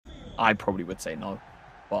I probably would say no,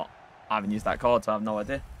 but I haven't used that card, so I have no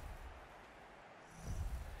idea.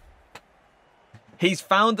 He's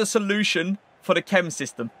found a solution for the chem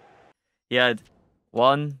system. He had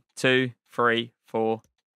 1, 2, 3, 4,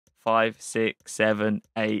 5, 6, 7,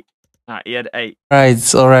 8. He had 8.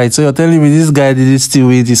 Right, all right. So you're telling me this guy didn't still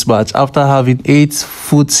win this match after having 8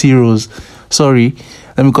 FUT heroes. Sorry,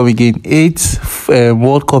 let me come again. 8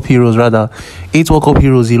 World Cup heroes, rather. 8 World Cup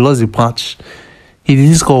heroes. He lost the match. He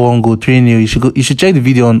didn't score 1 goal, 3-0. You should check the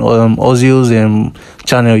video on Ozil's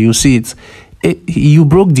channel. You'll see it. You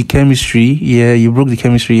broke the chemistry. Yeah, you broke the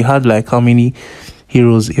chemistry. You had like how many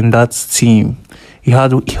heroes in that team? You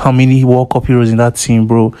had how many World Cup heroes in that team,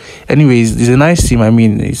 bro? Anyways, it's a nice team. I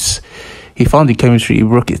mean, he found the chemistry. He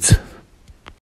broke it.